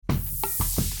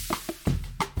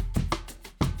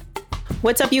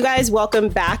What's up, you guys? Welcome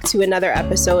back to another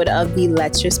episode of the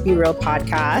Let's Just Be Real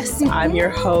podcast. I'm your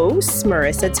host,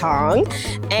 Marissa Tong,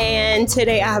 and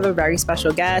today I have a very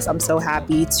special guest. I'm so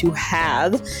happy to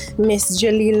have Miss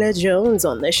Jalila Jones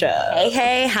on the show.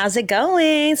 Hey, how's it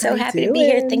going? So happy to be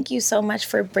here. Thank you so much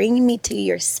for bringing me to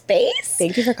your space.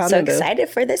 Thank you for coming. So excited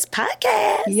for this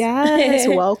podcast. Yes,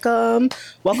 welcome.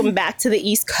 Welcome back to the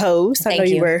East Coast. I know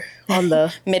you were on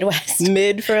the Midwest.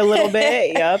 Mid for a little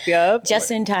bit. Yep.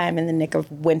 Just in time in the nick of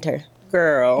winter.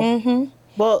 Girl. Mm-hmm.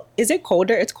 Well, is it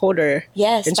colder? It's colder.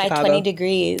 Yes, in by Chicago. 20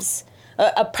 degrees.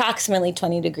 Approximately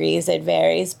 20 degrees. It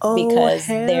varies because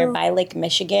they're by Lake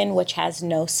Michigan, which has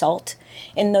no salt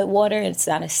in the water. It's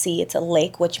not a sea, it's a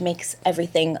lake, which makes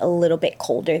everything a little bit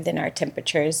colder than our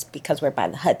temperatures because we're by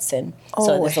the Hudson.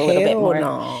 So there's a little bit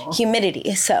more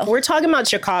humidity. So we're talking about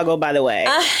Chicago, by the way.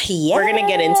 Yeah. We're going to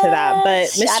get into that.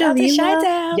 But Miss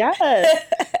Jalila, yes.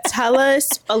 Tell us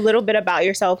a little bit about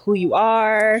yourself, who you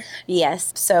are.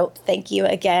 Yes. So thank you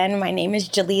again. My name is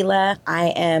Jalila. I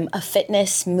am a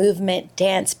fitness, movement,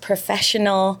 dance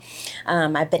professional.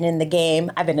 I've been in the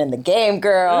game,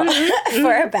 girl,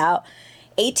 for about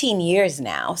 18 years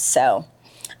now. So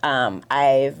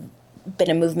I've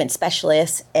been a movement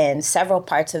specialist in several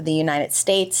parts of the United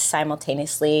States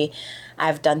simultaneously.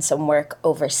 I've done some work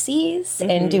overseas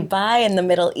in Dubai, in the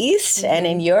Middle East, and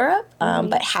in Europe,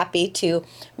 but happy to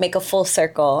make a full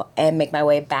circle and make my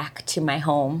way back to my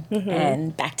home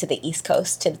and back to the East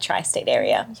Coast, to the tri-state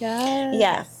area. Yes.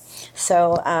 Yeah.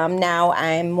 So now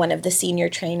I'm one of the senior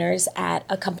trainers at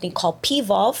a company called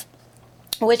P-Volve,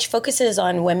 which focuses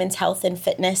on women's health and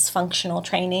fitness functional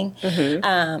training.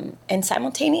 And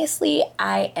simultaneously,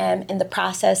 I am in the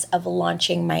process of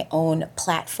launching my own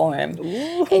platform.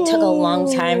 Ooh. It took a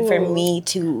long time for me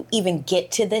to even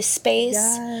get to this space.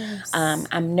 Yes.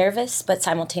 I'm nervous, but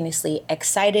simultaneously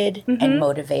excited and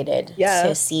motivated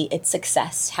to see its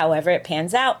success, however it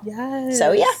pans out. Yes.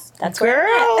 So yeah, that's where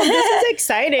we're at. This is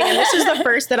exciting. And this is the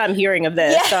first that I'm hearing of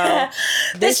this. Yeah.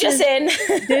 So this in.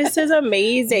 This is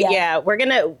amazing. Yeah,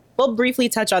 we'll briefly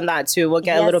touch on that too. We'll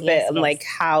get a little bit on like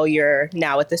how you're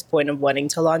now at this point of wanting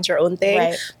to launch your own thing.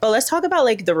 Right. But let's talk about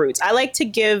like the roots. I like to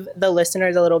give the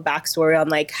listeners a little backstory on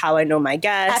like how I know my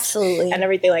guests. Absolutely. And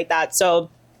everything like that. So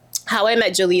how I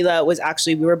met Jalila was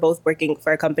actually, we were both working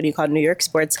for a company called New York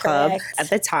Sports Club at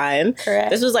the time.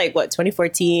 Correct. This was like, what,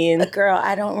 2014? Girl,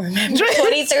 I don't remember.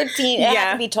 2013. It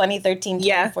had to be 2013,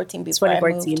 2014 before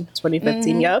 2014,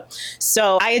 2015, yep.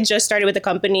 So I had just started with the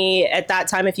company. At that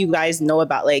time, if you guys know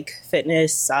about like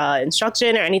fitness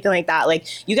instruction or anything like that, like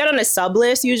you get on a sub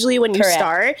list usually when you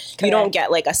start. You don't get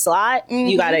like a slot.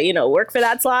 You got to, work for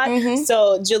that slot.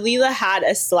 So Jalila had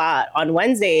a slot on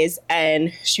Wednesdays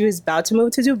and she was about to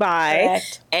move to Dubai.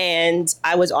 Correct. And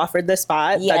I was offered the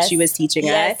spot that she was teaching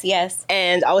at. Yes.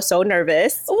 And I was so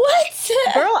nervous. What?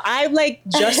 Girl, I like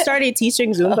just started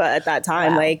teaching Zumba at that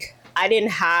time. Wow. Like I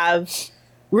didn't have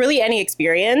really any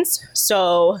experience.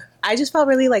 So I just felt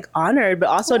really like honored, but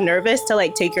also nervous to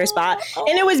like take your spot. And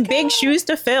it was big shoes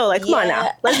to fill. Like, come on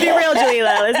now. Let's be real,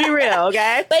 Jalila. Let's be real,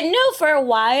 okay? But no, for a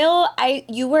while,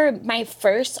 you were my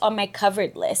first on my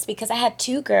covered list because I had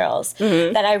two girls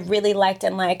that I really liked.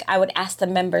 And like, I would ask the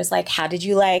members, like, how did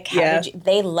you like?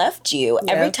 They loved you.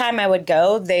 Yeah. Every time I would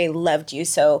go, they loved you.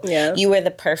 So you were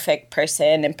the perfect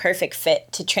person and perfect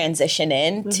fit to transition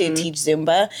in to teach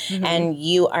Zumba. And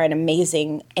you are an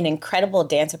amazing and incredible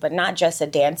dancer, but not just a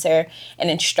dancer, an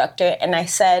instructor. And I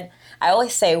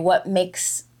always say what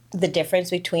makes the difference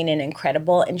between an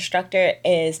incredible instructor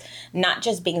is not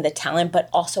just being the talent, but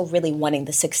also really wanting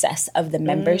the success of the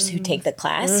members who take the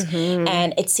class.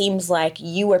 And it seems like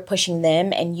you were pushing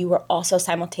them and you were also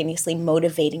simultaneously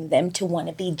motivating them to want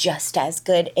to be just as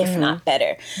good, if not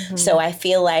better. So I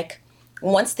feel like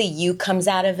once the you comes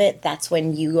out of it, that's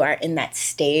when you are in that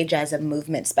stage as a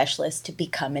movement specialist to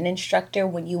become an instructor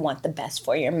when you want the best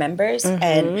for your members.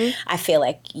 And I feel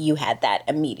like you had that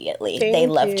immediately. They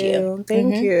loved you.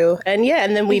 Thank you. And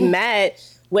and then we met.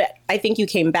 I think you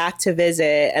came back to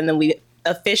visit and then we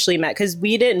officially met because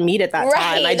we didn't meet at that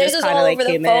time. I just kind of like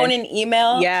came in. Phone and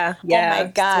email. Yeah. Oh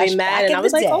my gosh. So we met and I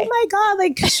was like, oh my God,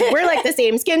 like we're like the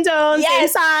same skin tone, same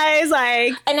size,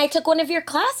 like. And I took one of your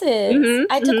classes.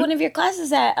 I took one of your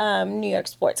classes at New York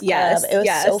Sports Club. It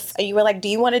was so. You were like, do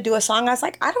you want to do a song? I was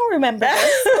like, I don't remember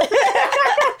this.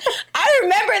 I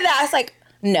remember that. I was like,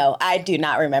 No, I do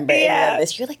not remember any of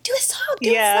this. You're like, do a song,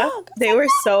 do a song. They were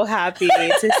so happy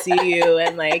to see you,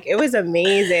 and like it was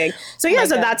amazing. So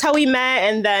so that's how we met,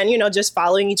 and then just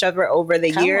following each other over the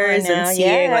years and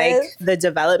seeing like the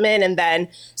development, and then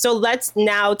so let's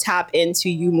now tap into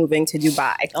you moving to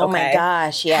Dubai. Oh my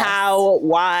gosh, yes. How?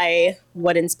 Why?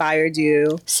 What inspired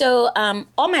you? So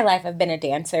all my life I've been a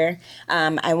dancer.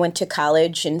 I went to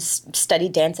college and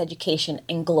studied dance education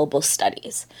and global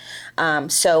studies.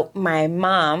 So my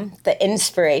mom, the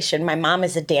inspiration, my mom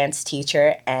is a dance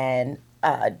teacher and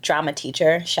drama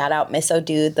teacher. Shout out Miss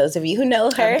O'Dude, those of you who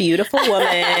know her. A beautiful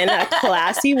woman, a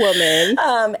classy woman.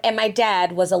 And my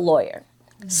dad was a lawyer.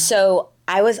 So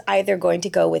I was either going to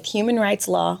go with human rights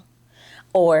law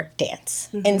or dance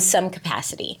in some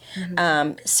capacity.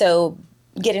 So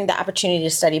getting the opportunity to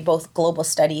study both global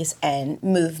studies and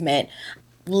movement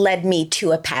led me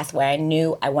to a path where I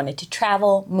knew I wanted to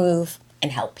travel, move,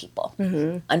 and help people.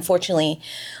 Unfortunately,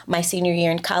 my senior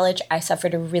year in college, I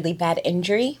suffered a really bad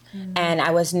injury and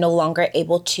I was no longer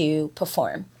able to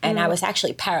perform. And I was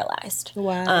actually paralyzed.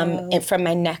 Wow. And from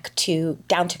my neck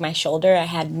down to my shoulder, I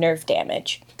had nerve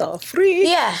damage. The freak.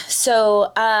 Yeah.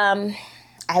 So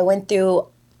I went through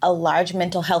a large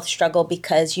mental health struggle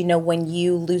because, when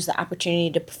you lose the opportunity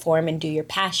to perform and do your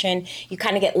passion, you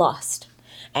kind of get lost.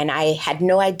 And I had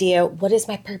no idea, what is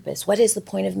my purpose? What is the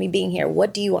point of me being here?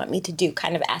 What do you want me to do?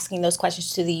 Kind of asking those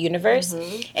questions to the universe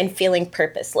and feeling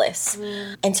purposeless.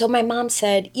 And so my mom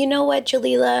said, you know what,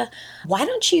 Jalila, why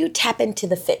don't you tap into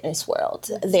the fitness world?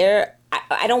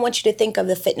 I don't want you to think of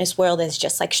the fitness world as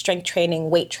just like strength training,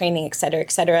 weight training, et cetera,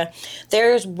 et cetera.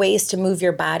 There's ways to move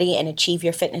your body and achieve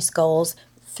your fitness goals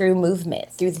through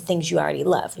movement, through the things you already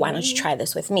love. Why don't you try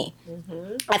this with me?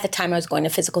 At the time I was going to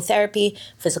physical therapy.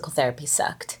 Physical therapy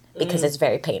sucked because it's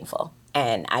very painful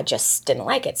and I just didn't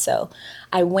like it. So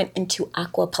I went into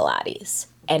aqua Pilates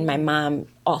and my mom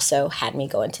also had me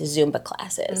go into Zumba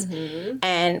classes.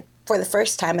 And for the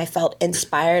first time I felt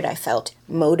inspired. I felt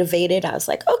motivated. I was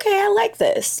like, okay, I like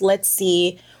this. Let's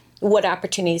see what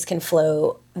opportunities can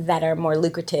flow that are more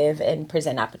lucrative and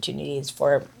present opportunities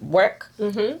for work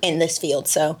in this field.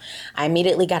 So I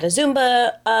immediately got a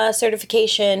Zumba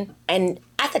certification. And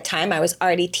at the time, I was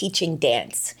already teaching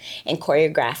dance and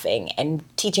choreographing and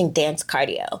teaching dance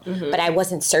cardio, but I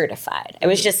wasn't certified. It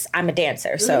was just, I'm a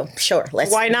dancer, so sure,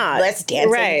 why not? Let's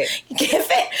dance right. and get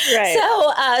fit. Right.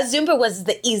 So Zumba was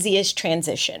the easiest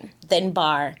transition, then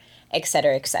bar, et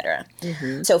cetera, et cetera.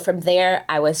 So from there,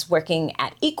 I was working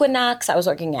at Equinox. I was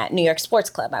working at New York Sports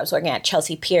Club. I was working at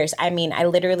Chelsea Piers. I mean, I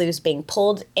literally was being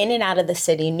pulled in and out of the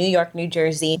city, New York, New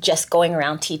Jersey, just going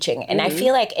around teaching. And I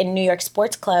feel like in New York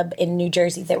Sports Club in New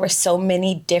Jersey, there were so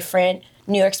many different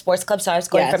New York Sports Clubs. So I was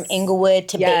going from Inglewood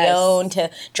to Bayonne to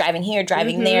driving here,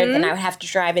 driving there. Then I would have to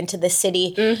drive into the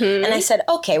city. And I said,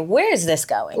 okay, where is this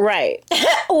going? Right.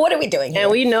 What are we doing here?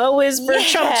 And we know it was for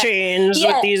chump change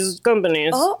with these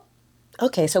companies. Oh.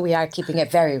 Okay, so we are keeping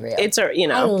it very real. It's I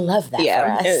love that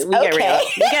for us. We get real.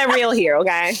 We get real here,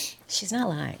 okay? She's not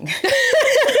lying.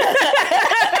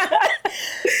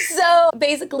 So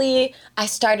basically, I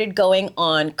started going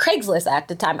on Craigslist at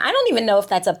the time. I don't even know if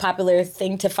that's a popular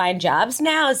thing to find jobs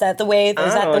now. Is that the way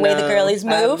the girlies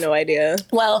move? I have no idea.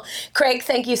 Well, Craig,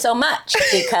 thank you so much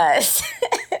because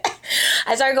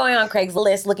I started going on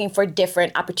Craigslist looking for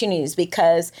different opportunities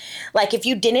because, like, if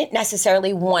you didn't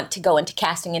necessarily want to go into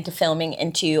casting, into filming,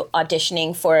 into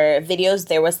auditioning for videos,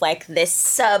 there was like this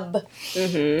sub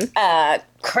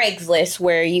Craigslist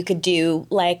where you could do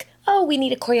like, oh, we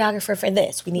need a choreographer for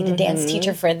this. We need a dance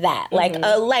teacher for that. Like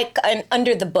an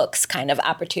under the books kind of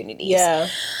opportunities. Yeah.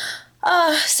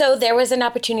 So there was an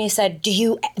opportunity said, do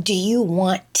you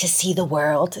want to see the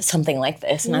world? Something like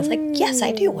this. And I was like, yes,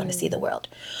 I do want to see the world.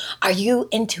 Are you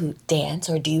into dance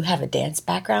or do you have a dance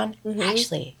background?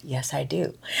 Actually, yes, I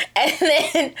do. And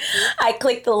then I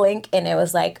clicked the link and it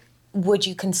was like, would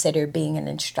you consider being an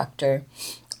instructor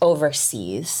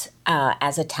overseas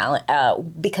as a talent?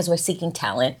 Because we're seeking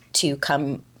talent to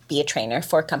come be a trainer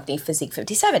for company Physique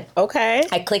 57. Okay.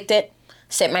 I clicked it,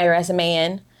 sent my resume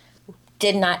in.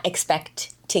 Did not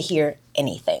expect to hear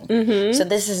anything. So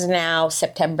this is now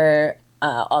September,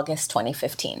 August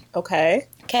 2015. Okay.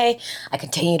 I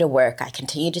continue to work. I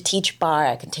continue to teach bar.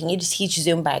 I continue to teach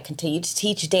Zumba. I continue to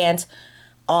teach dance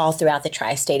all throughout the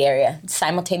tri-state area,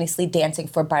 simultaneously dancing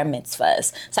for bar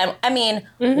mitzvahs. So,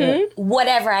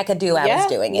 whatever I could do, I was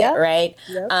doing it, right?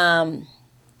 Yep.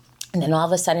 And then all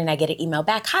of a sudden I get an email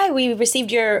back. Hi, we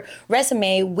received your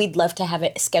resume. We'd love to have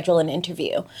it schedule an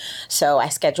interview. So I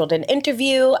scheduled an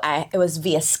interview. It was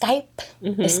via Skype.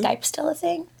 Is Skype still a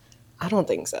thing? I don't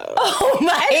think so. Oh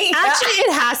my God. Actually,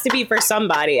 it has to be for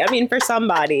somebody. I mean, for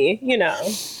somebody,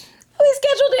 We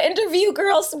scheduled an interview,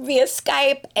 girls, via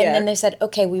Skype. And then they said,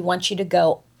 okay, we want you to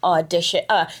go audition,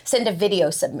 send a video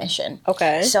submission.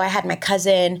 Okay. So I had my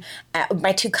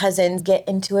two cousins get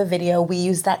into a video. We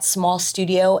used that small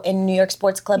studio in New York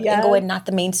Sports Club Inglewood, not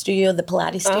the main studio, the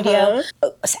Pilates studio.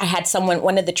 I had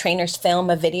one of the trainers film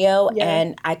a video,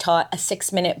 and I taught a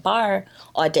 6-minute bar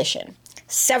audition.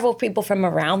 Several people from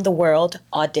around the world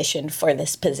auditioned for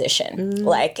this position.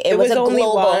 Like it was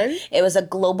a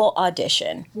global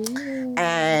audition.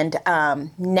 And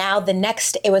now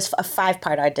it was a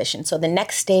 5-part audition. So the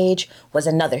next stage was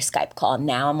another Skype call.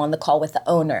 Now I'm on the call with the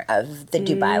owner of the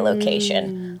Dubai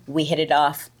location. We hit it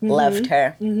off, loved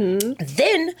her.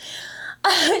 Then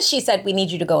she said, we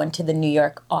need you to go into the New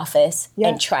York office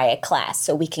and try a class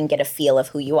so we can get a feel of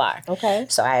who you are. Okay.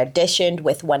 So I auditioned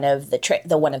with one of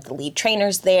the lead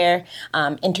trainers there,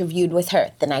 interviewed with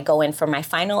her. Then I go in for my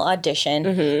final audition,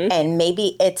 and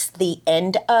maybe it's the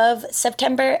end of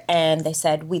September, and they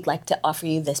said, we'd like to offer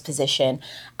you this position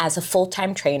as a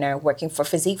full-time trainer working for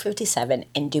Physique 57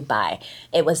 in Dubai.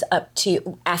 It was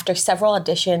after several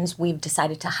auditions, we've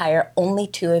decided to hire only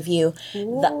 2 of you.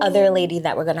 Ooh. The other lady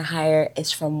that we're going to hire is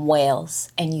from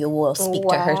Wales, and you will speak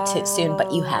to her soon,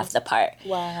 but you have the part.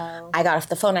 Wow. I got off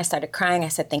the phone. I started crying. I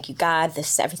said, thank you, God.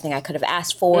 This is everything I could have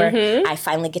asked for. I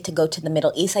finally get to go to the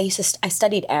Middle East. I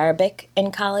studied Arabic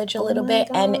in college a little bit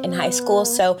and in high school,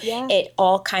 so it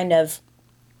all kind of,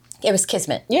 it was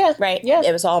kismet. Yeah. Right? Yeah.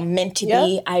 It was all meant to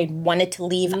be. I wanted to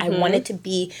leave. I wanted to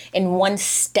be in one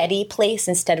steady place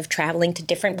instead of traveling to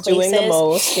different places. Doing the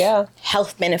most,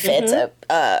 Health benefits,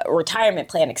 a retirement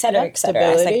plan, et cetera, et cetera.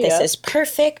 I was like, this is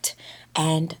perfect.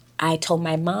 And I told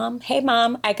my mom, hey,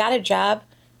 Mom, I got a job.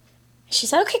 She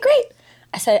said, okay, great.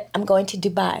 I said, I'm going to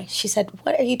Dubai. She said,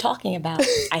 what are you talking about?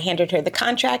 I handed her the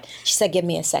contract. She said, give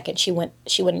me a second. She went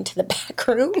into the back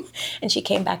room, and she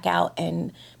came back out,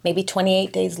 and maybe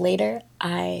 28 days later,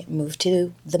 I moved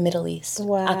to the Middle East.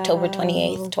 Wow. October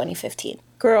 28th, 2015.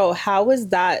 Girl, how was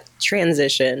that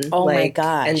transition? Oh, my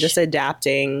gosh. And just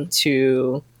adapting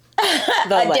to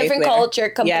a different culture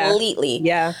completely.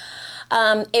 Yeah.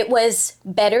 It was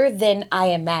better than I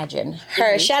imagined.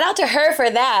 Shout out to her for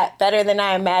that. Better than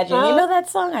I imagined. You know that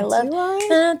song? I love.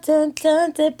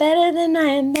 Better than I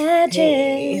imagined.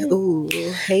 Hey. Ooh.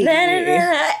 Hey.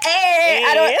 Hey.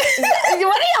 I don't.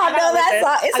 What do y'all know that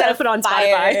song? I gotta put on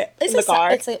Spotify. It's in the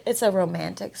car. It's a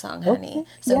romantic song, honey.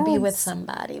 So be with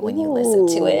somebody when you listen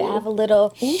to it. Have a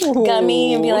little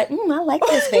gummy and be like, I like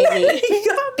this baby.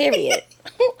 Period.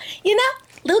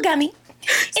 Little gummy.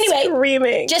 Anyway,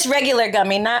 screaming. Just regular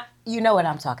gummy, not, you know what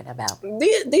I'm talking about.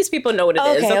 These people know what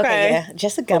it is. Okay, yeah.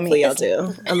 Just a gummy. Hopefully y'all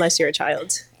do, unless you're a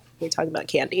child. We're talking about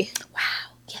candy.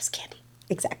 Wow. Yes, candy.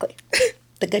 Exactly.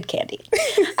 The good candy.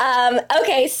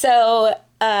 Okay, so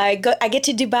I get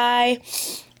to Dubai.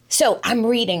 So I'm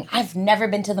reading. I've never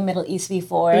been to the Middle East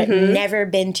before. Never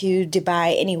been to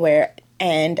Dubai anywhere.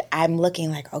 And I'm looking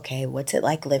like, okay, what's it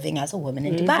like living as a woman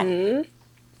in Dubai?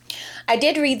 I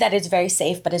did read that it's very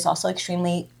safe, but it's also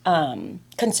extremely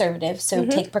conservative. So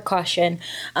take precaution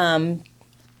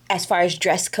as far as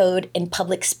dress code in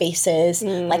public spaces,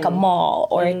 like a mall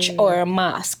or a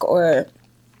mosque or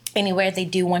anywhere. They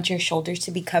do want your shoulders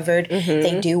to be covered.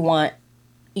 They do want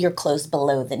your clothes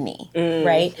below the knee,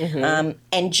 right?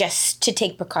 And just to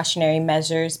take precautionary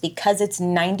measures because it's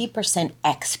 90%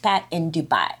 expat in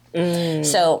Dubai.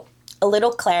 So a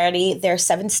little clarity, there are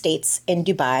 7 states in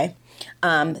Dubai.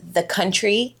 The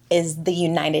country is the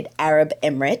United Arab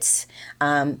Emirates.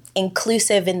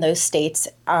 Inclusive in those states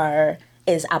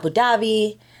is Abu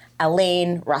Dhabi, Al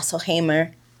Ain, Ras Al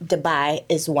Khaimah. Dubai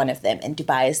is one of them, and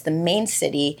Dubai is the main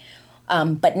city,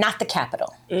 but not the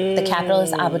capital. The capital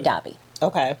is Abu Dhabi.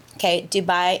 Okay,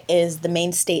 Dubai is the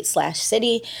main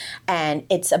state/city, and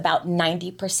it's about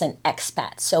 90%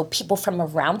 expats. So people from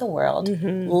around the world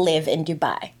live in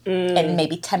Dubai, and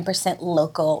maybe 10%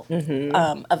 local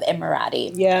of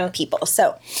Emirati people.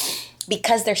 So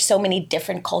because there's so many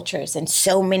different cultures and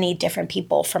so many different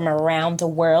people from around the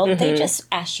world, they just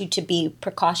ask you to be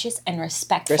precautious and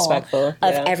respectful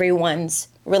of everyone's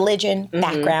religion,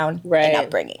 background, and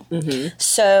upbringing.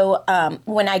 So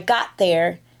when I got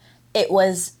there, it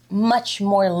was much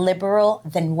more liberal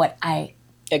than what I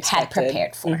had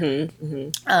prepared for.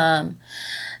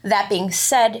 That being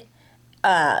said,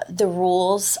 the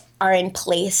rules are in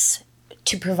place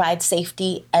to provide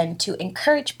safety and to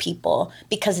encourage people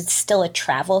because it's still a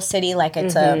travel city. Like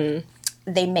it's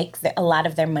they make a lot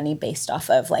of their money based off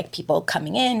of like people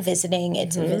coming in, visiting.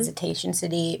 It's a visitation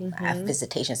city.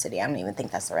 Visitation city. I don't even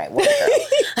think that's the right word, girl.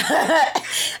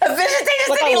 A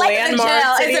visitation city, like it's a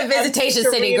jail. It's a visitation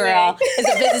city, girl.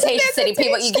 It's a visitation city.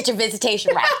 People, you get your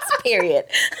visitation rights. Period.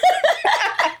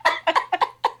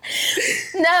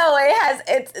 No,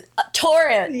 it's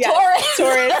Taurus. Yeah, Taurus.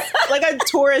 Taurus. Like a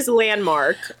tourist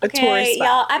landmark. A tourist spot.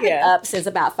 Y'all, I've been up since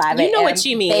about 5 a.m. You know what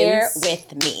she means. Bear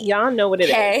with me. Y'all know what it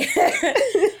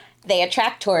is. They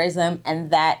attract tourism,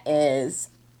 and that is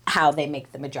how they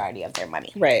make the majority of their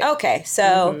money. Right. Okay,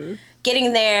 so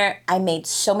getting there, I made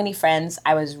so many friends.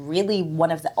 I was really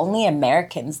one of the only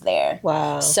Americans there.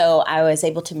 Wow. So I was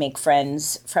able to make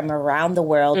friends from around the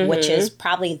world, which is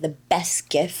probably the best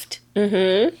gift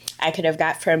I could have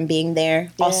got from being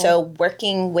there. Yeah. Also,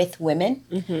 working with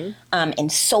women,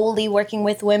 and solely working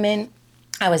with women,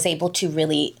 I was able to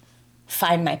really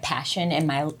find my passion and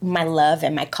my love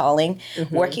and my calling,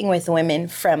 working with women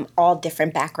from all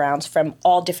different backgrounds, from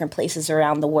all different places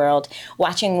around the world,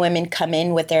 watching women come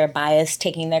in with their bias,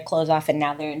 taking their clothes off, and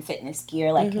now they're in fitness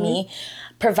gear like me,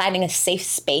 providing a safe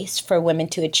space for women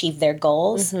to achieve their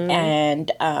goals.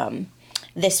 And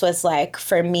this was like,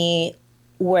 for me,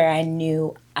 where I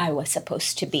knew I was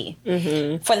supposed to be.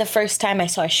 For the first time, I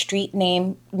saw a street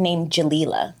name named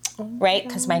Jalila. Right?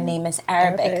 Because my name is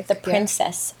Arabic. The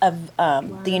princess of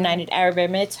the United Arab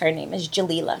Emirates, her name is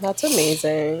Jalila. That's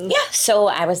amazing. Yeah. So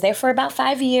I was there for about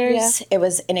 5 years. Yeah. It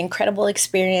was an incredible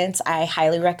experience. I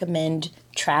highly recommend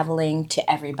traveling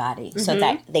to everybody so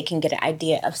that they can get an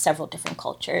idea of several different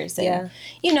cultures. And,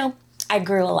 you know, I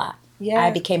grew a lot. Yeah.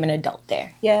 I became an adult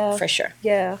there. Yeah. For sure.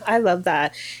 Yeah. I love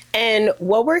that. And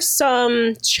what were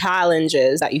some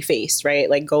challenges that you faced, right?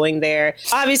 Like going there,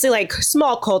 obviously like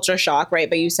small culture shock, right?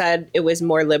 But you said it was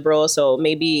more liberal. So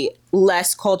maybe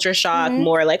less culture shock,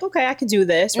 more like, okay, I could do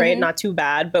this, right? Not too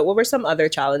bad. But what were some other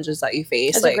challenges that you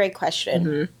faced? That's a great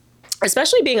question.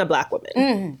 Especially being a Black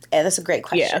woman. Yeah, that's a great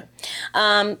question.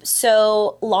 Yeah.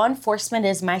 So law enforcement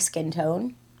is my skin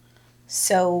tone.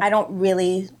 So I don't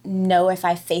really know if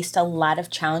I faced a lot of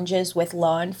challenges with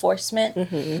law enforcement.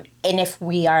 And if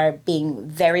we are being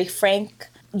very frank,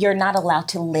 you're not allowed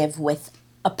to live with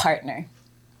a partner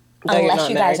unless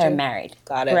you guys are married.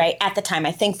 Got it. Right? At the time,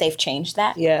 I think they've changed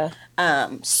that. Yeah.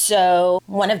 So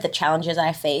one of the challenges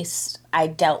I faced, I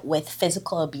dealt with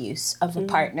physical abuse of a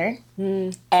partner.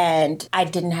 And I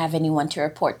didn't have anyone to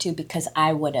report to because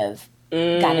I would have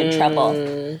got in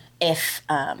trouble if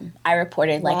I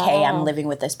reported like, hey, I'm living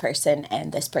with this person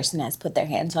and this person has put their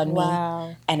hands on me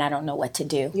and I don't know what to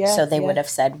do. So they would have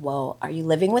said, well, are you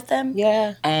living with them?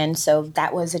 Yeah. And so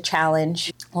that was a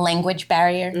challenge. Language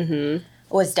barrier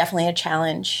was definitely a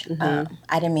challenge. I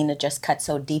didn't mean to just cut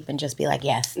so deep and just be like,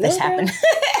 yes, this happened.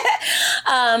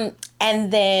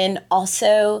 And then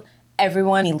also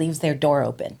everyone leaves their door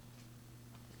open.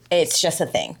 It's just a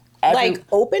thing. Like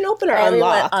open or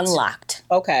unlocked? Unlocked.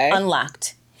 Okay.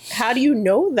 Unlocked. How do you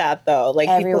know that though?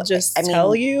 Like people just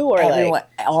tell you or like?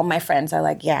 All my friends are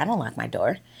like, yeah, I don't lock my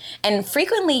door. And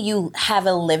frequently you have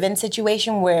a live-in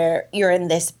situation where you're in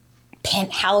this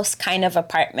penthouse kind of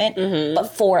apartment, but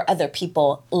 4 other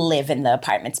people live in the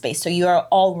apartment space. So you're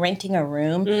all renting a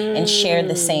room and share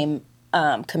the same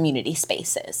community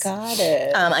spaces. Got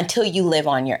it. Until you live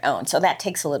on your own. So that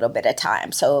takes a little bit of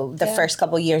time. So the first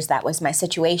couple years, that was my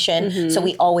situation. So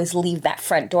we always leave that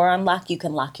front door unlocked. You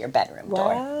can lock your bedroom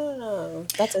door. Wow.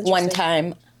 That's interesting. One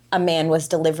time, a man was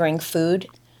delivering food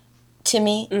to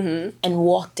me and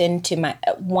walked into my,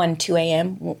 2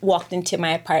 a.m., walked into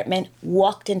my apartment,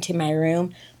 walked into my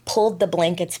room, pulled the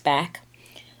blankets back,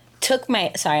 took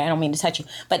my, sorry, I don't mean to touch you,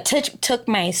 but took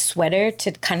my sweater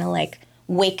to kind of like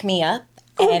wake me up,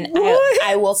 and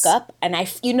I woke up, and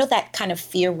you know that kind of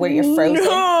fear where you're frozen?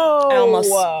 No! I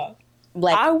almost,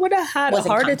 like, I would have had a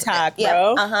heart attack,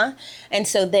 bro. Yeah, And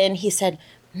so then he said,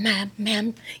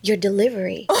 ma'am, your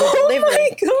delivery. My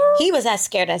God. He was as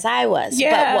scared as I was.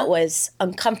 Yeah. But what was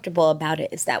uncomfortable about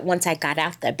it is that once I got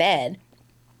out the bed,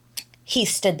 he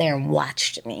stood there and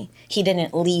watched me. He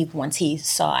didn't leave once he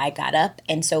saw I got up,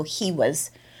 and so he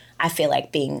was, I feel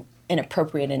like, being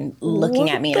inappropriate and looking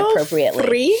at me inappropriately.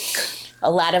 Freak? A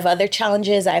lot of other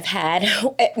challenges I've had.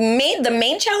 The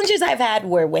main challenges I've had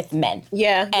were with men.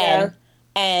 Yeah.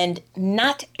 And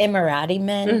not Emirati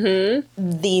men,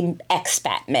 the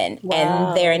expat men,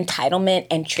 and their entitlement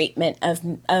and treatment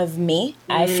of me.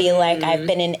 I feel like I've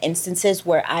been in instances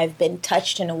where I've been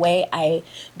touched in a way I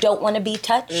don't want to be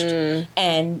touched,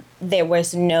 and there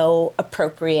was no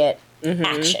appropriate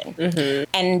action.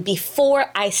 And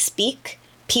before I speak,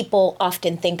 people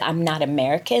often think I'm not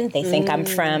American. They think I'm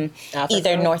from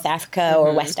either North Africa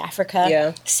or West Africa.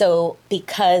 Yeah. So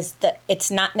because it's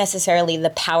not necessarily the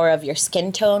power of your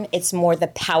skin tone, it's more the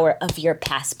power of your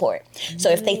passport. So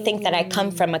if they think that I come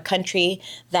from a country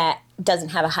that doesn't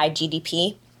have a high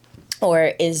GDP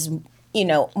or is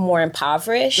more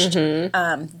impoverished,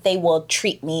 they will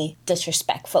treat me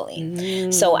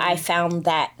disrespectfully. So I found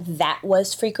that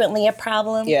was frequently a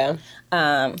problem. Yeah.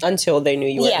 Until they knew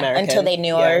you were American. Until they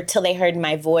knew or till they heard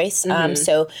my voice.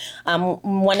 So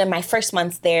one of my first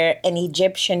months there, an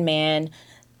Egyptian man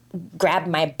grabbed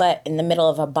my butt in the middle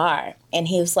of a bar. And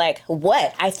he was like,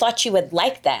 "What? I thought you would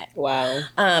like that." Wow.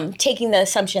 Taking the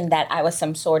assumption that I was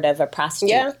some sort of a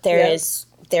prostitute. Yeah.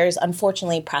 There's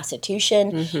unfortunately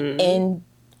prostitution in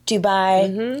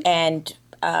Dubai,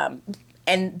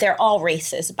 and they're all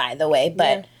racist, by the way,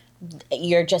 but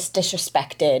you're just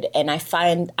disrespected. And I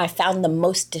found the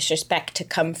most disrespect to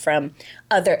come from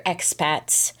other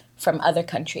expats from other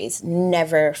countries,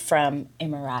 never from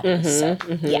Emiratis. So,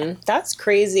 that's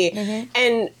crazy.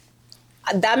 And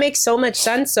that makes so much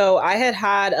sense. So I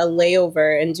had a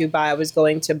layover in Dubai. I was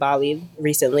going to Bali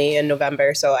recently in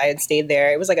November. So I had stayed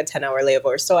there. It was like a 10-hour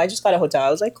layover. So I just got a hotel.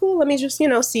 I was like, cool, let me just,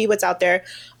 see what's out there.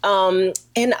 And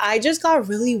I just got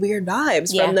really weird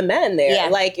vibes from the men there. Yeah.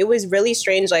 Like, it was really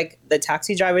strange. Like, the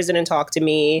taxi drivers didn't talk to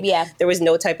me. Yeah. There was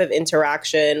no type of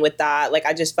interaction with that. Like,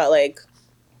 I just felt like,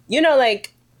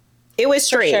 like, it was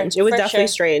strange. It was definitely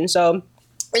strange. So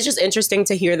it's just interesting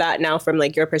to hear that now from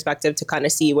like your perspective, to kind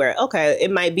of see where, okay, it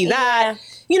might be that,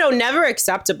 never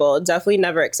acceptable, definitely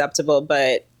never acceptable,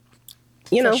 but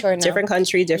different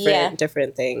country,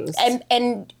 different things.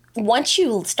 And once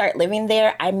you start living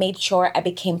there, I made sure I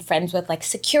became friends with like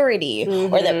security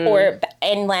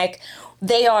and like,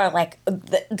 they are like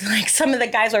some of the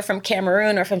guys are from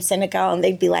Cameroon or from Senegal, and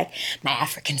they'd be like, my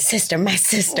African sister, my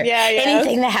sister. Yeah.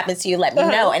 Anything that happens to you, let me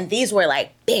know. And these were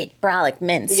like big, brolic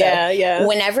men. So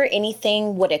whenever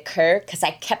anything would occur, because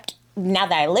now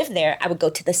that I lived there, I would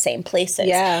go to the same places.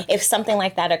 Yeah. If something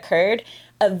like that occurred,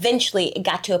 eventually it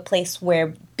got to a place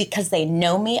where, because they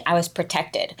know me, I was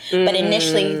protected. But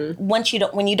initially, when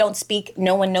you don't speak,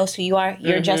 no one knows who you are.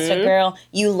 You're just a girl.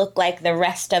 You look like the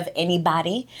rest of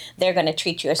anybody. They're going to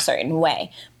treat you a certain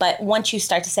way. But once you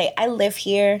start to say, I live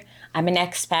here, I'm an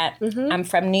expat, I'm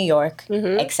from New York,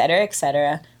 et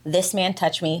cetera, this man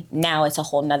touched me. Now it's a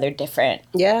whole nother different.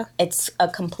 Yeah. It's a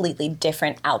completely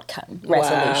different outcome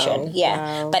resolution. Wow. Yeah.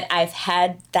 Wow. But I've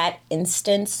had that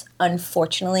instance,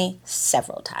 unfortunately,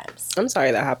 several times. I'm sorry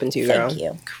that happened to you, girl. Thank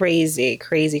you. Crazy.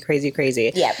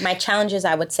 Yeah. My challenges,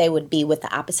 I would say, would be with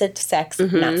the opposite sex,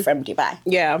 not from Dubai.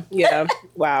 Yeah.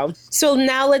 Wow. So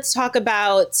now let's talk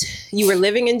about, you were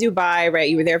living in Dubai, right?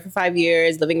 You were there for 5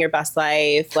 years, living your best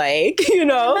life, like,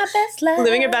 my best life.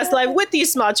 Living your best life with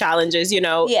these small challenges,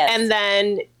 Yes. And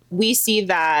then we see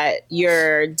that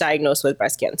you're diagnosed with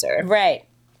breast cancer. Right.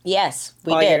 Yes,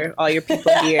 we did. All your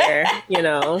people here,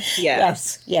 Yeah.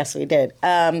 Yes, we did.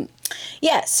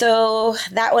 So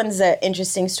that one's an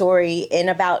interesting story. In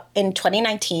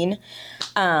 2019,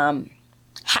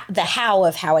 the how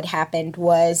it happened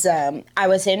was I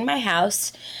was in my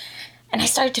house and I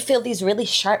started to feel these really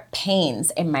sharp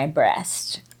pains in my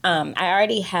breast. I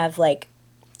already have like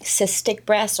cystic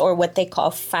breasts, or what they call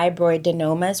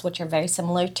fibroadenomas, which are very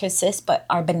similar to cysts but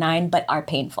are benign but are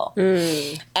painful.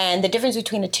 And the difference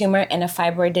between a tumor and a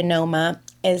fibroadenoma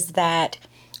is that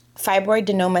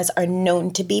fibroadenomas are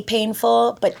known to be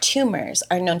painful, but tumors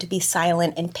are known to be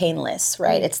silent and painless,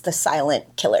 right? It's the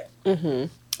silent killer.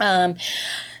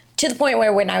 To the point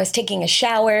where when I was taking a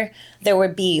shower, there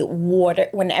would be water.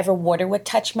 Whenever water would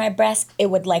touch my breast,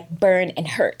 it would like burn and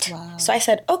hurt. Wow. So I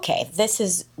said, okay, this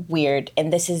is weird.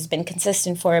 And this has been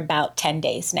consistent for about 10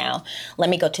 days now. Let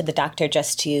me go to the doctor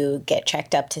just to get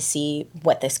checked up to see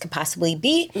what this could possibly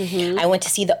be. I went to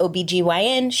see the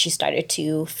OBGYN. She started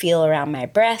to feel around my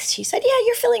breast. She said, yeah,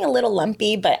 you're feeling a little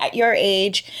lumpy, but at your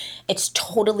age, it's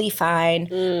totally fine.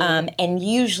 And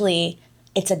usually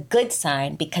it's a good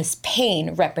sign, because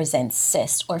pain represents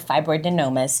cysts or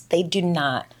fibroadenomas. They do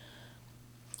not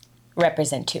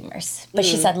represent tumors. But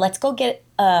she said, let's go get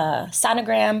a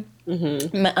sonogram,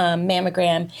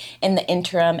 mammogram in the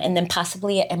interim, and then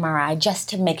possibly an MRI, just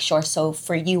to make sure. So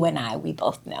for you and I, we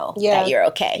both know that you're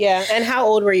okay. Yeah. And how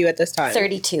old were you at this time?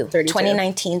 32.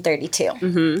 2019,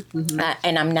 32.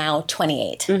 And I'm now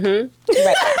 28.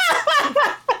 Right.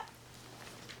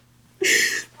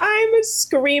 I'm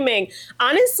screaming.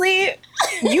 Honestly,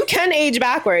 you can age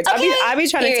backwards. Okay. I be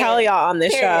trying to tell y'all on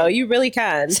this show. You really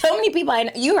can. So many people I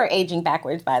know. You are aging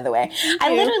backwards, by the way.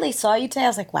 I literally saw you today. I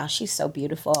was like, wow, she's so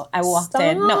beautiful. I walked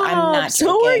in. No, I'm not joking.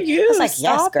 So are you. I was like,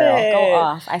 yes, girl, go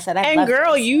off. I said, I love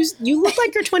girl, this. you look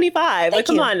like you're 25. Like,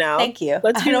 come on now. Thank you.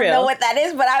 Let's be real. I don't know what that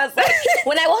is, but I was like,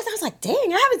 when I walked, I was like, dang,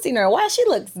 I haven't seen her in a while. She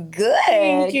looks good.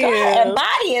 Thank you. And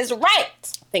body is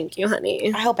right. Thank you,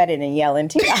 honey. I hope I didn't yell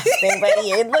into your thing, but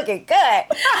you're looking good.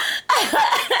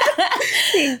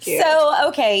 Thank you. So,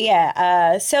 okay,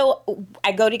 yeah. So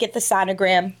I go to get the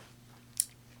sonogram,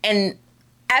 and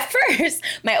at first,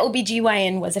 my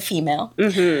OBGYN was a female.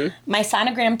 Mm-hmm. My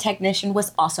sonogram technician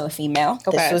was also a female.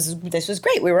 Okay. This was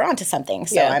great. We were onto something.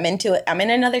 So Yeah. I'm into it. I'm in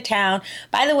another town.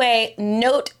 By the way,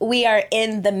 note we are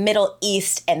in the Middle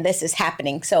East and this is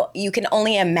happening. So you can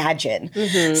only imagine.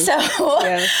 Mm-hmm. So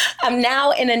Yeah. I'm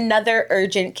now in another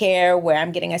urgent care where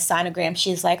I'm getting a sonogram.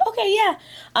 She's like, okay, yeah,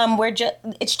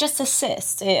 it's just a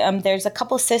cyst. There's a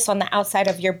couple cysts on the outside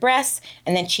of your breast.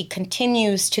 And then she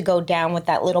continues to go down with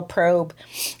that little probe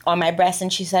on my breast,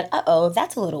 and she said, uh-oh,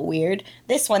 that's a little weird.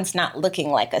 This one's not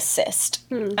looking like a cyst.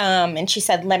 And she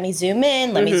said, let me zoom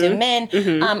in.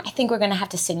 I think we're going to have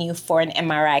to send you for an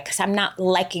MRI because I'm not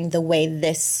liking the way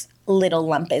this little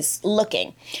lump is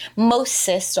looking. Most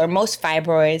cysts or most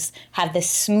fibroids have this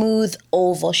smooth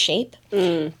oval shape.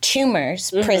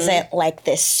 Tumors present like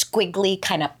this squiggly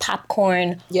kind of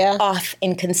popcorn, off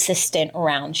inconsistent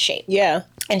round shape. Yeah.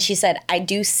 And she said, I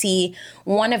do see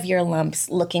one of your lumps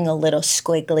looking a little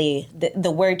squiggly.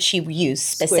 The word she used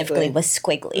specifically was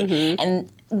squiggly. And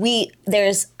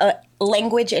there's a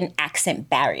language and accent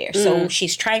barrier. So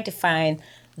she's trying to find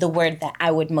the word that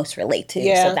I would most relate to.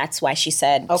 Yeah. So that's why she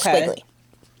said squiggly.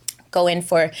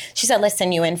 She said, let's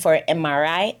send you in for an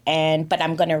MRI, but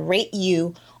I'm going to rate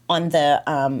you on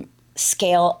the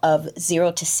scale of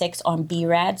 0 to 6 on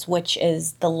BRADS, which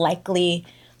is the likelihood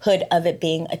of it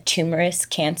being a cancerous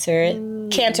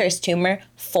tumor,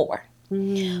 4.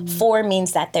 4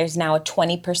 means that there's now a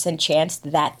 20% chance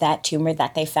that tumor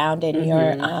that they found in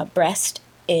your breast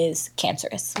is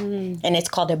cancerous. And it's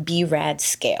called a BRAD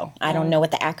scale. I don't know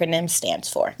what the acronym stands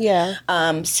for. Yeah.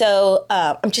 So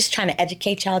I'm just trying to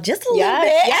educate y'all just a little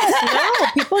bit.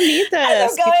 Yes, no, people need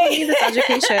this. People need this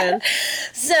education.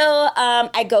 So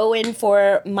I go in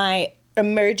for my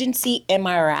emergency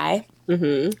MRI.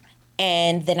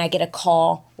 And then I get a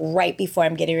call right before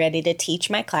I'm getting ready to teach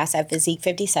my class at Physique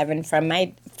 57 from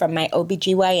my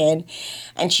OBGYN.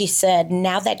 And she said,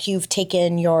 now that you've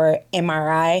taken your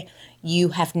MRI, you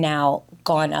have now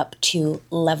gone up to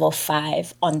level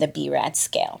 5 on the BRAD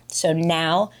scale. So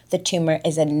now the tumor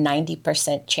is a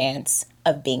 90% chance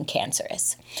of being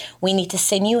cancerous. We need to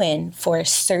send you in for a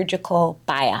surgical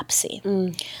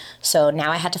biopsy. So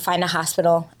now I had to find a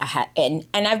hospital. And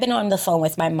I've been on the phone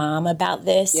with my mom about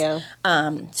this. Yeah.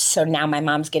 So now my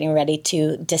mom's getting ready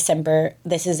to this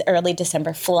is early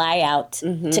December, fly out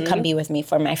to come be with me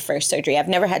for my first surgery. I've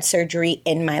never had surgery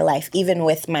in my life, even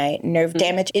with my nerve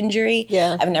damage injury.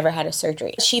 Yeah. I've never had a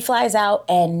surgery. She flies out,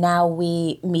 and now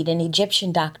we meet an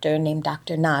Egyptian doctor named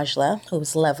Dr. Najla,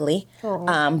 who's lovely.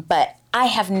 But I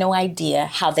have no idea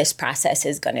how this process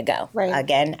is going to go. Right.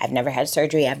 Again, I've never had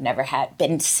surgery. I've never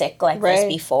been sick like this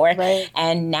before. Right.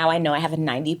 And now I know I have a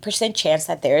 90% chance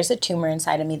that there is a tumor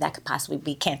inside of me that could possibly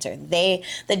be cancer.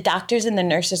 The doctors and the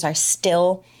nurses are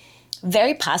still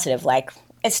very positive, like,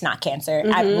 it's not cancer.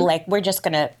 We're just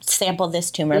going to sample this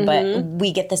tumor, but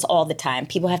we get this all the time.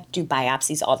 People have to do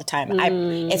biopsies all the time.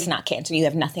 It's not cancer. You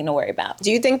have nothing to worry about. Do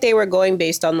you think they were going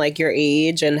based on like your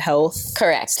age and health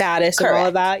status and all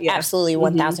of that? Yeah. Absolutely,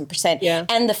 1,000%. Yeah.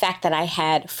 And the fact that I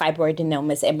had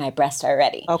fibroadenomas in my breast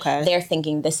already. Okay. They're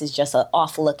thinking this is just an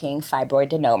off-looking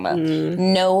fibroadenoma.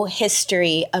 No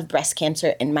history of breast cancer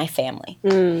in my family.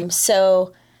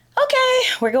 So... okay,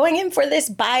 we're going in for this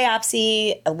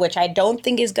biopsy, which I don't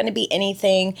think is going to be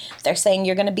anything. They're saying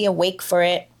you're going to be awake for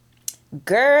it.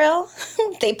 Girl,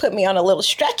 they put me on a little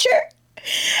stretcher,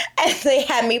 and they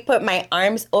had me put my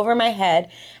arms over my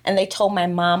head, and they told my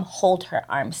mom, hold her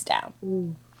arms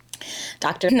down.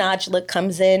 Dr. Najla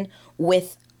comes in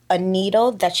with a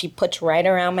needle that she puts right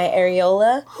around my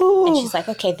areola, and she's like,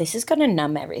 okay, this is going to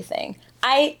numb everything.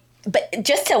 But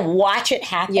just to watch it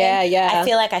happen, I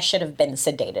feel like I should have been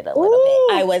sedated a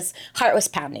little bit. Heart was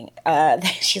pounding.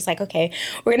 She's like, okay,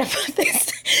 we're going to put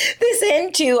this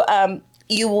into,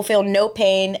 you will feel no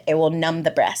pain. It will numb the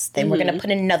breast. Then we're going to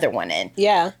put another one in.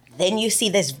 Yeah. Then you see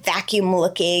this vacuum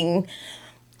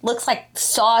looks like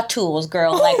saw tools,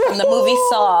 girl, like from the movie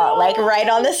Saw, like right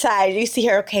on the side. You see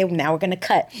her, okay, now we're going to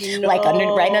cut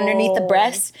right underneath the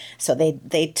breast. So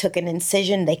they took an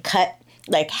incision, they cut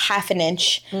like half an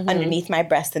inch underneath my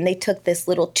breast. And they took this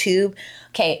little tube.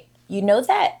 Okay, you know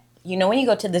when you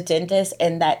go to the dentist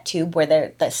and that tube where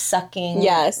they're the sucking?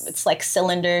 Yes. It's like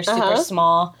cylinder, super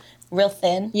small, real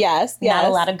thin. Yes. Not a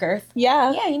lot of girth.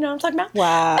 Yeah. Yeah, you know what I'm talking about?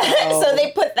 Wow. So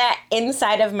they put that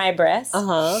inside of my breast.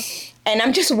 And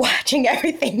I'm just watching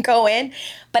everything go in.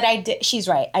 But she's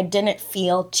right. I didn't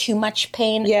feel too much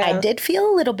pain. Yeah. I did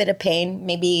feel a little bit of pain,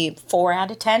 maybe 4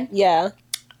 out of 10. Yeah.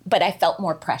 But I felt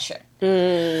more pressure.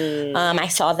 I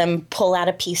saw them pull out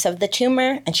a piece of the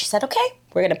tumor, and she said, okay,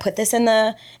 we're going to put this in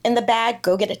the bag,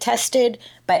 go get it tested,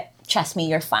 but trust me,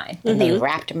 you're fine. And they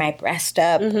wrapped my breast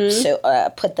up,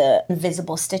 so put the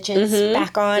invisible stitches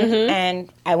back on, and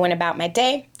I went about my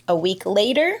day. A week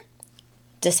later,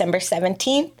 December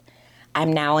 17th,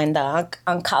 I'm now in the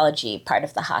oncology part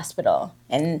of the hospital.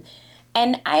 And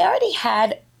I already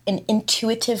had an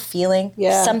intuitive feeling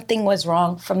something was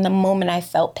wrong from the moment I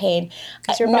felt pain.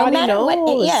 Your body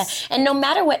knows. And no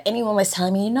matter what anyone was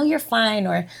telling me, you're fine,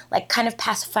 or like kind of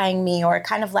pacifying me, or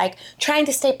kind of like trying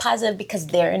to stay positive because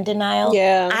they're in denial.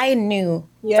 I knew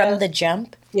from the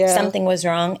jump something was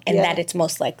wrong, and that it's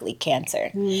most likely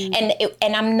cancer.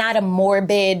 And I'm not a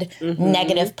morbid,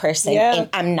 negative person. And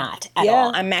I'm not at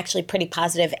all. I'm actually pretty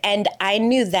positive. And I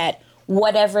knew that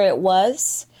whatever it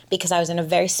was, because I was in a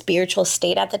very spiritual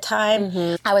state at the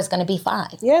time, I was going to be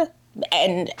fine.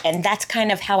 And that's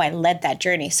kind of how I led that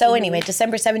journey. So anyway,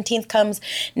 December 17th comes.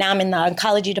 Now I'm in the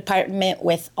oncology department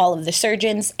with all of the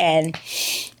surgeons, and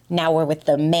now we're with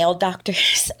the male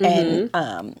doctors. And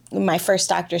my first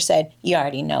doctor said, "You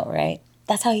already know, right?"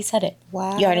 That's how he said it.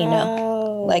 Wow. "You already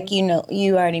know. Like,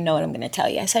 you already know what I'm going to tell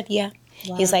you." I said, "Yeah."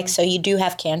 Wow. He's like, "So you do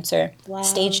have cancer,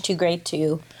 stage 2, grade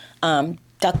 2,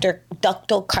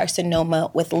 ductal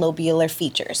carcinoma with lobular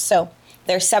features." So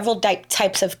there are several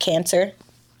types of cancer.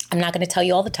 I'm not going to tell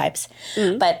you all the types,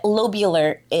 but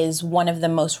lobular is one of the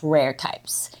most rare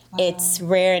types. Wow. It's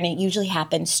rare, and it usually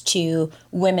happens to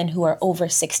women who are over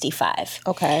 65.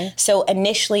 Okay. So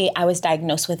initially, I was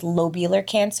diagnosed with lobular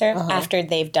cancer. After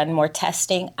they've done more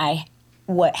testing, I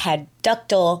had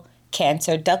ductal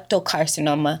cancer, ductal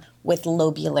carcinoma with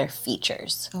lobular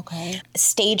features. Okay.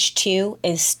 Stage 2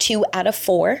 is 2 out of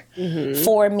 4.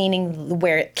 4 meaning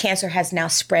where cancer has now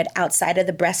spread outside of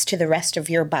the breast to the rest of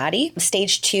your body.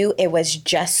 Stage 2, it was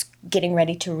just getting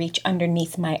ready to reach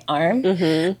underneath my arm.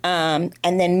 And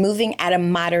then moving at a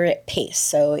moderate pace.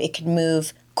 So it could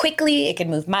move quickly, it could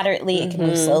move moderately, it could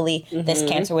move slowly. This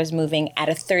cancer was moving at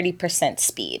a 30%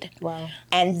 speed. Wow.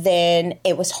 And then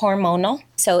it was hormonal.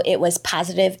 So it was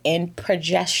positive in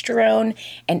progesterone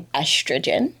and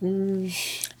estrogen.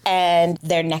 And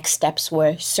their next steps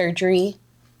were surgery,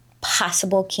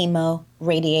 possible chemo,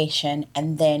 radiation,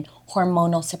 and then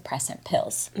hormonal suppressant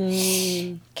pills.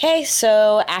 Okay,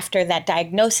 so after that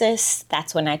diagnosis,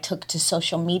 that's when I took to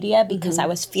social media because I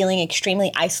was feeling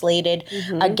extremely isolated.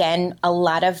 Again, a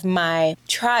lot of my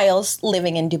trials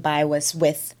living in Dubai was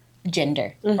with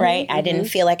gender, right? I didn't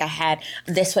feel like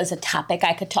this was a topic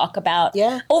I could talk about.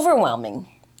 Overwhelming.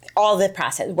 All the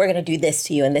process. We're going to do this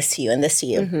to you and this to you and this to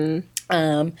you.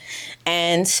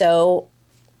 And so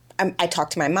I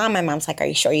talked to my mom. My mom's like, "Are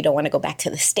you sure you don't want to go back to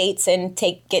the States and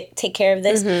take care of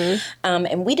this?"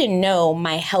 And we didn't know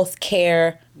my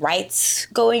healthcare rights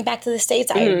going back to the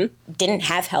States. I didn't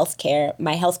have healthcare.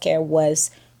 My healthcare was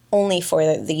only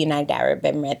for the United Arab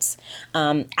Emirates.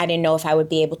 I didn't know if I would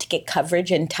be able to get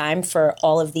coverage in time for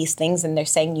all of these things. And they're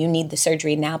saying you need the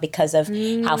surgery now because of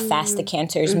how fast the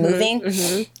cancer is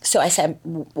moving. So I said,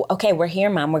 "Okay, we're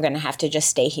here, Mom. We're going to have to just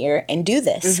stay here and do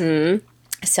this."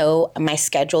 So my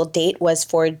scheduled date was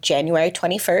for January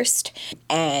 21st,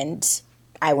 and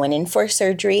I went in for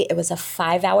surgery. It was a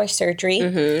 5-hour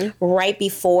surgery. Right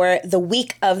before the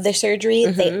week of the surgery,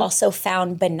 they also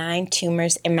found benign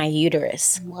tumors in my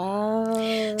uterus.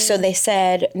 Wow. So they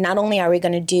said, not only are we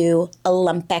going to do a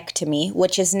lumpectomy,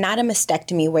 which is not a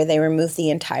mastectomy where they remove the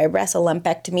entire breast. A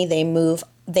lumpectomy, they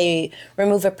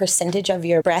remove a percentage of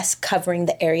your breast covering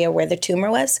the area where the tumor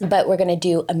was. But we're going to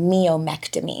do a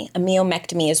myomectomy. A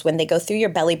myomectomy is when they go through your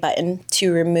belly button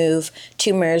to remove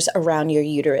tumors around your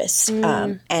uterus.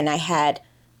 And I had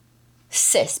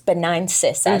cysts, benign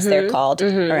cysts as they're called,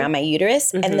 around my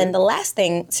uterus. And then the last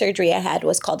surgery I had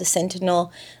was called a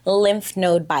sentinel lymph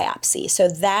node biopsy. So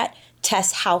that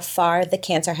tests how far the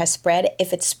cancer has spread,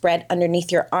 if it's spread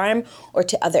underneath your arm or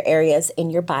to other areas in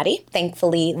your body.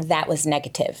 Thankfully, that was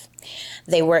negative.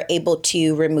 They were able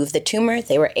to remove the tumor.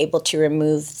 They were able to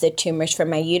remove the tumors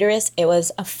from my uterus. It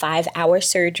was a 5-hour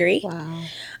surgery. Wow.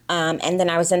 And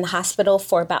then I was in the hospital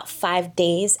for about 5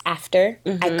 days after.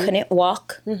 I couldn't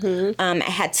walk. I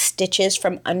had stitches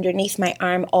from underneath my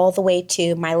arm all the way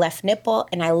to my left nipple,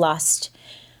 and I lost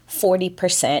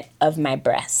 40% of my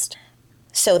breast.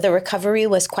 So the recovery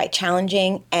was quite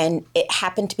challenging, and it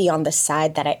happened to be on the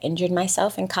side that I injured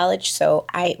myself in college. So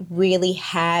I really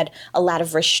had a lot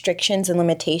of restrictions and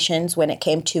limitations when it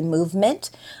came to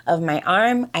movement of my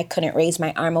arm. I couldn't raise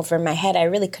my arm over my head. I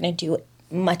really couldn't do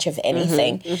much of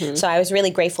anything. So I was really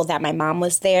grateful that my mom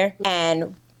was there.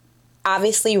 And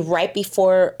obviously right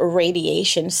before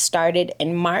radiation started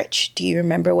in March, do you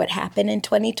remember what happened in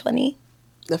 2020?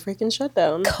 The freaking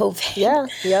shutdown. COVID. Yeah.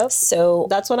 Yep. So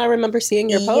that's when I remember seeing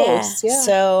your posts. Yeah.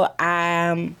 So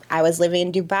I was living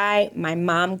in Dubai. My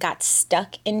mom got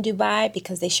stuck in Dubai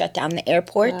because they shut down the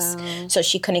airports. Wow. So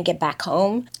she couldn't get back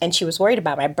home. And she was worried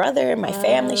about my brother, my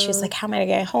family. She was like, how am I going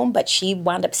to get home? But she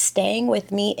wound up staying with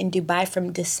me in Dubai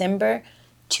from December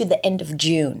to the end of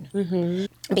June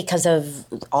because of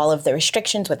all of the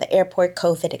restrictions with the airport,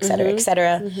 COVID, et cetera, et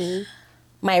cetera.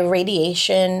 My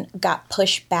radiation got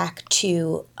pushed back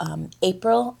to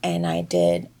April, and I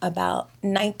did about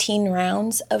 19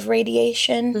 rounds of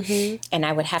radiation. And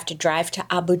I would have to drive to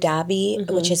Abu Dhabi,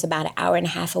 which is about an hour and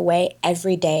a half away,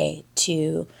 every day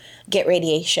to get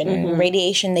radiation. And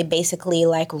radiation, they basically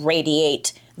like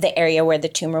radiate the area where the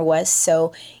tumor was.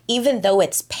 So even though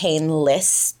it's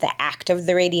painless, the act of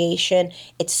the radiation,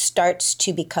 it starts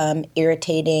to become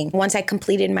irritating. Once I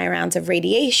completed my rounds of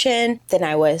radiation, then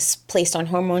I was placed on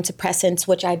hormone suppressants,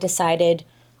 which I decided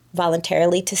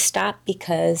voluntarily to stop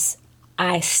because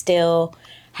I still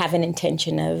have an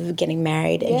intention of getting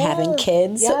married and having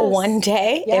kids one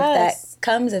day. If that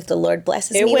comes, if the Lord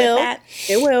blesses me with that.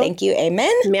 It will. Thank you.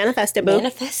 Amen. Manifest it, boo.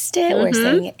 Manifest it. We're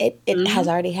saying it has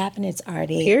already happened. It's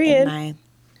already in my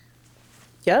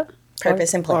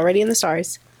purpose and plan. Already in the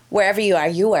stars. Wherever you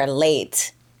are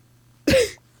late.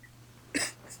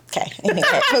 Okay. Moving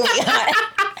on.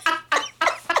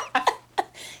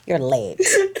 You're late.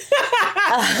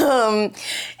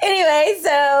 Anyway,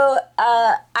 so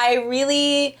I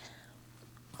really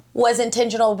was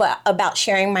intentional about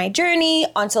sharing my journey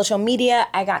on social media.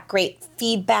 I got great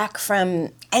feedback from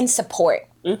and support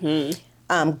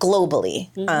globally.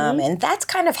 And that's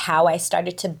kind of how I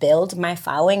started to build my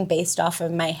following based off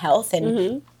of my health.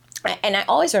 And I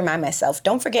always remind myself,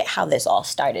 don't forget how this all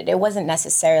started. It wasn't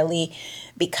necessarily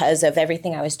because of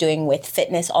everything I was doing with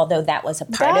fitness, although that was a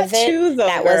part of it. Too, though,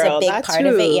 that was a big part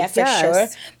of it, for sure.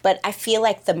 But I feel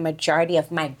like the majority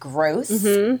of my growth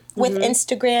with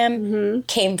Instagram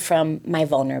came from my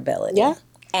vulnerability.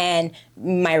 And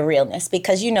my realness.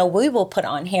 Because, you know, we will put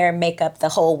on hair, makeup, the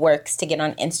whole works to get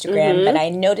on Instagram. But I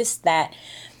noticed that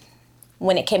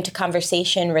when it came to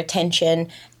conversation, retention,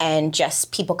 and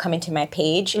just people coming to my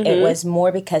page, it was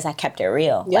more because I kept it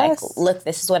real. Like, look,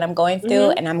 this is what I'm going through,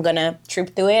 and I'm going to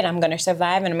troop through it. I'm going to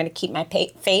survive, and I'm going to keep my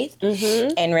faith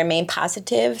and remain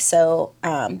positive. So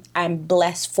I'm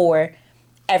blessed for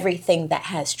everything that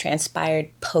has transpired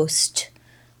post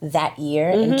that year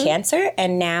in cancer.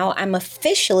 And now I'm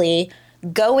officially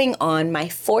going on my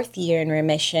 4th year in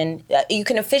remission. You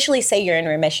can officially say you're in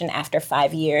remission after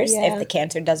 5 years if the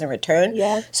cancer doesn't return.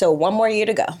 So 1 more year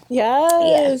to go.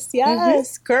 Yes,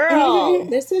 girl.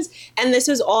 This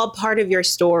is all part of your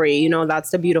story. You know, that's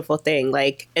the beautiful thing.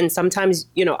 Like, and sometimes,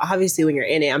 you know, obviously when you're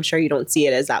in it, I'm sure you don't see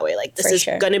it as that way. Like, this is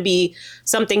going to be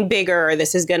something bigger. Or I'm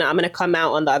going to come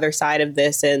out on the other side of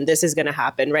this, and this is going to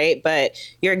happen, right? But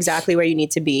you're exactly where you need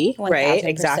to be, 1000%. Right?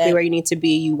 Exactly where you need to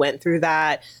be. You went through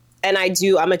that. And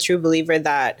I'm a true believer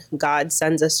that God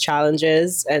sends us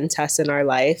challenges and tests in our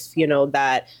life, you know,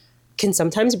 that can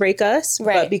sometimes break us.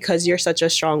 But because you're such a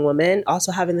strong woman,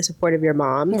 also having the support of your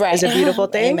mom is a beautiful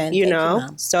thing, Amen. you Thank know?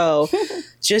 You, so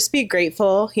just be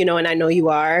grateful, you know, and I know you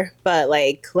are. But,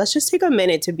 like, let's just take a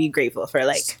minute to be grateful for,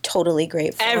 like, totally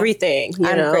grateful. Everything,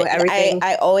 you know, everything.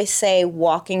 I always say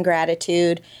walk in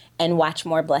gratitude and watch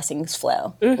more blessings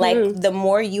flow. Like, the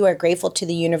more you are grateful to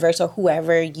the universe or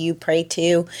whoever you pray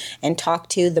to and talk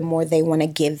to, the more they want to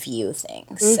give you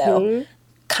things. So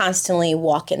constantly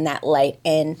walk in that light.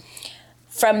 And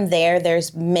from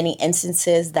there's many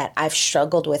instances that I've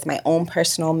struggled with my own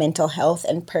personal mental health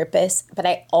and purpose, but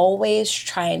I always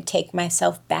try and take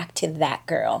myself back to that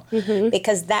girl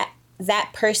because that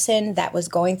person that was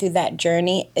going through that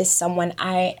journey is someone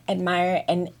I admire,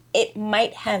 and it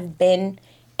might have been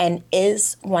and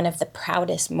is one of the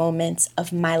proudest moments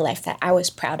of my life, that I was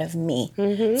proud of me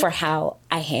for how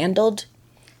I handled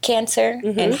cancer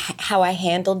and how I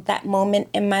handled that moment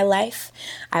in my life.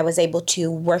 I was able to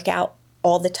work out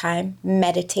all the time,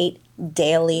 meditate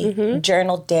daily,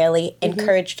 journal daily,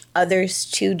 encouraged others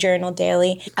to journal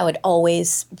daily. I would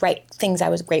always write things I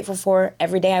was grateful for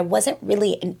every day. I wasn't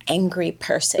really an angry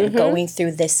person going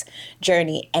through this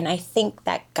journey. And I think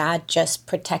that God just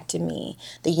protected me.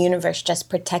 The universe just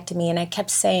protected me. And I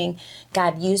kept saying,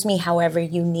 God, use me however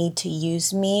you need to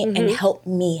use me and help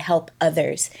me help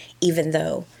others, even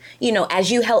though, you know,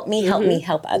 as you help me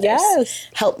help others.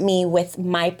 Help me with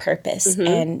my purpose.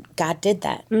 And God did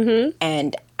that.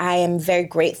 And I am very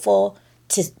grateful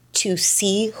to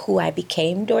see who I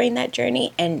became during that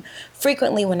journey. And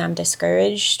frequently when I'm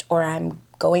discouraged or I'm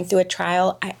going through a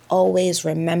trial, I always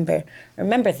remember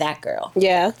that girl.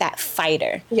 Yeah. That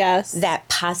fighter. Yes. That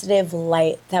positive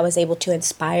light that was able to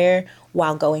inspire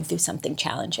while going through something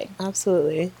challenging.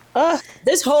 Absolutely.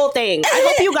 This whole thing. I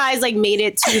hope you guys like made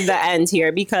it to the end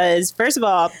here, because first of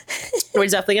all, we're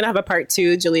definitely gonna have a part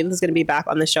 2. Jalila's gonna be back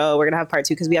on the show. We're gonna have part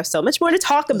 2 because we have so much more to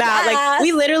talk about. Yes. Like,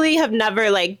 we literally have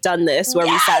never like done this where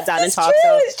we sat down and talked.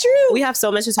 So it's true. We have so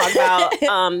much to talk about.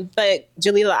 But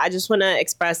Jalila, I just want to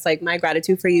express like my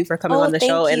gratitude for you for coming on the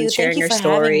show and sharing your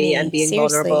story and being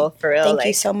vulnerable. For real. Thank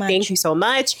you so much. Thank you so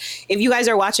much. If you guys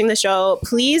are watching the show,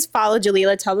 please follow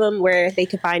Jalila. Tell them where they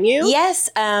can find you. Yes,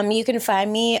 you can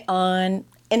find me on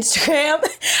Instagram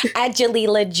at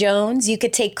Jalila Jones. You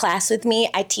could take class with me.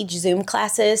 I teach Zoom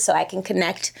classes so I can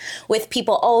connect with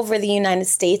people all over the United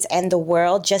States and the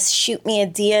world. Just shoot me a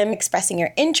DM expressing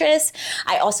your interest.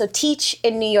 I also teach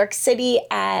in New York City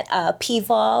at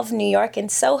PVolve, New York and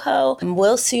Soho.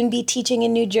 We'll soon be teaching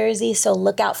in New Jersey, so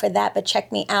look out for that. But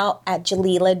check me out at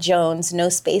Jalila Jones, no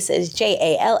spaces,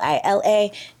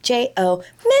 Jalila Jo,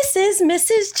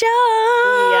 Mrs.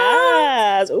 Jones.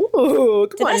 Yes. Ooh,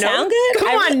 come on, that sound good?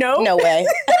 Come on, no. No way.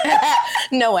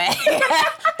 No way.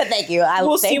 But thank you.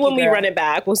 We'll see when we run it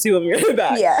back.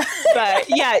 Yeah. But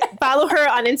yeah, follow her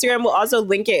on Instagram. We'll also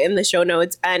link it in the show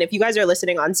notes. And if you guys are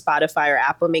listening on Spotify or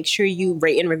Apple, make sure you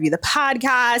rate and review the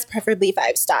podcast, preferably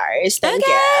 5 stars. Thank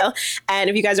you.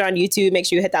 And if you guys are on YouTube, make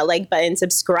sure you hit that like button,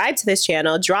 subscribe to this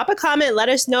channel, drop a comment, let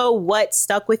us know what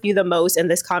stuck with you the most in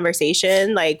this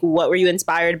conversation. Like, what were you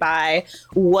inspired by?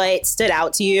 What stood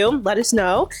out to you? Let us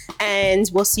know. And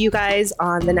we'll see you guys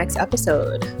on the next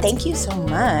episode. Thank you so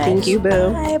much. Thank you,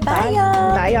 boo. Bye,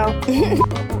 y'all. Bye, y'all.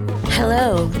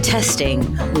 Hello, testing.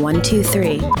 1, 2,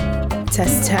 3.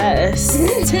 Test.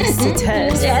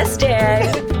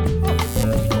 Testing.